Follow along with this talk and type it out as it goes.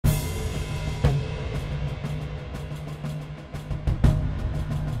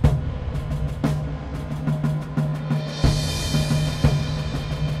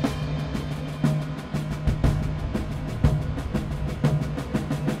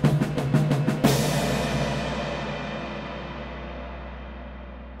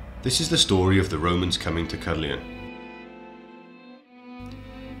This is the story of the Romans coming to Caerleon.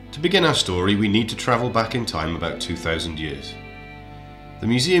 To begin our story, we need to travel back in time about 2,000 years. The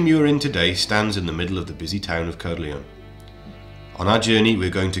museum you are in today stands in the middle of the busy town of Caerleon. On our journey, we're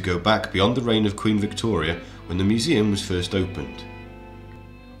going to go back beyond the reign of Queen Victoria when the museum was first opened.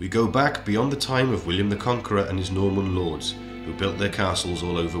 We go back beyond the time of William the Conqueror and his Norman lords, who built their castles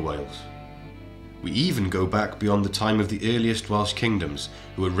all over Wales. We even go back beyond the time of the earliest Welsh kingdoms,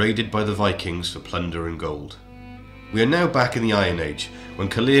 who were raided by the Vikings for plunder and gold. We are now back in the Iron Age, when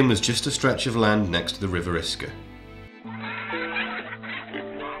Caerleon was just a stretch of land next to the River Iske.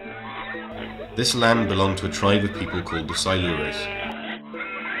 This land belonged to a tribe of people called the Silures.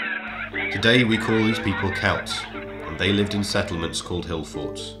 Today we call these people Celts, and they lived in settlements called hill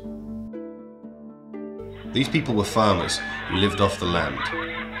forts. These people were farmers who lived off the land,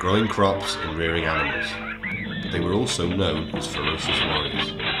 growing crops and rearing animals, but they were also known as ferocious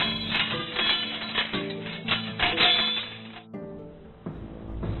warriors.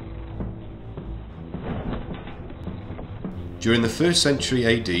 During the 1st century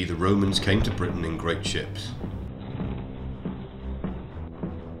AD, the Romans came to Britain in great ships.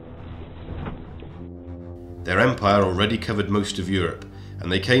 Their empire already covered most of Europe,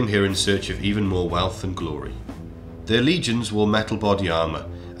 and they came here in search of even more wealth and glory. Their legions wore metal body armour,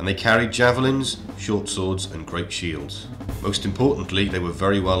 and they carried javelins, short swords and great shields. Most importantly, they were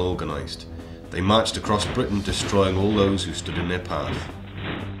very well organised. They marched across Britain, destroying all those who stood in their path.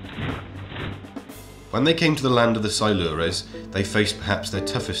 When they came to the land of the Silures, they faced perhaps their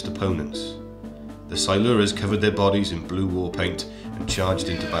toughest opponents. The Silures covered their bodies in blue war paint and charged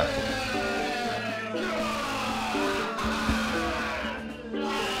into battle.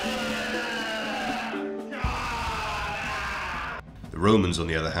 The Romans, on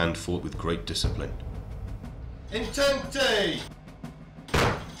the other hand, fought with great discipline. Intente!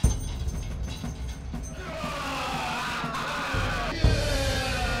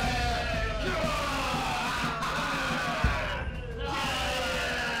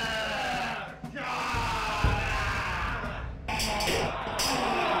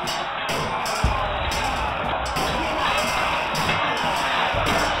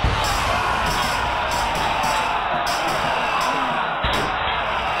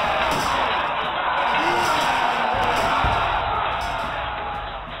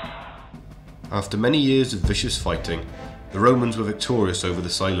 After many years of vicious fighting, the Romans were victorious over the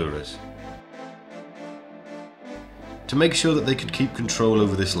Silures. To make sure that they could keep control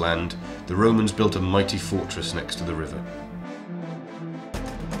over this land, the Romans built a mighty fortress next to the river.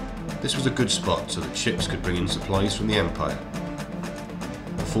 This was a good spot so that ships could bring in supplies from the empire.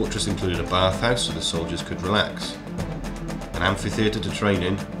 The fortress included a bathhouse so the soldiers could relax, an amphitheatre to train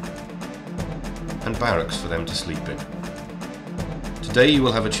in, and barracks for them to sleep in. Today you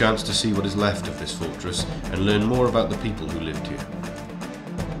will have a chance to see what is left of this fortress and learn more about the people who lived here.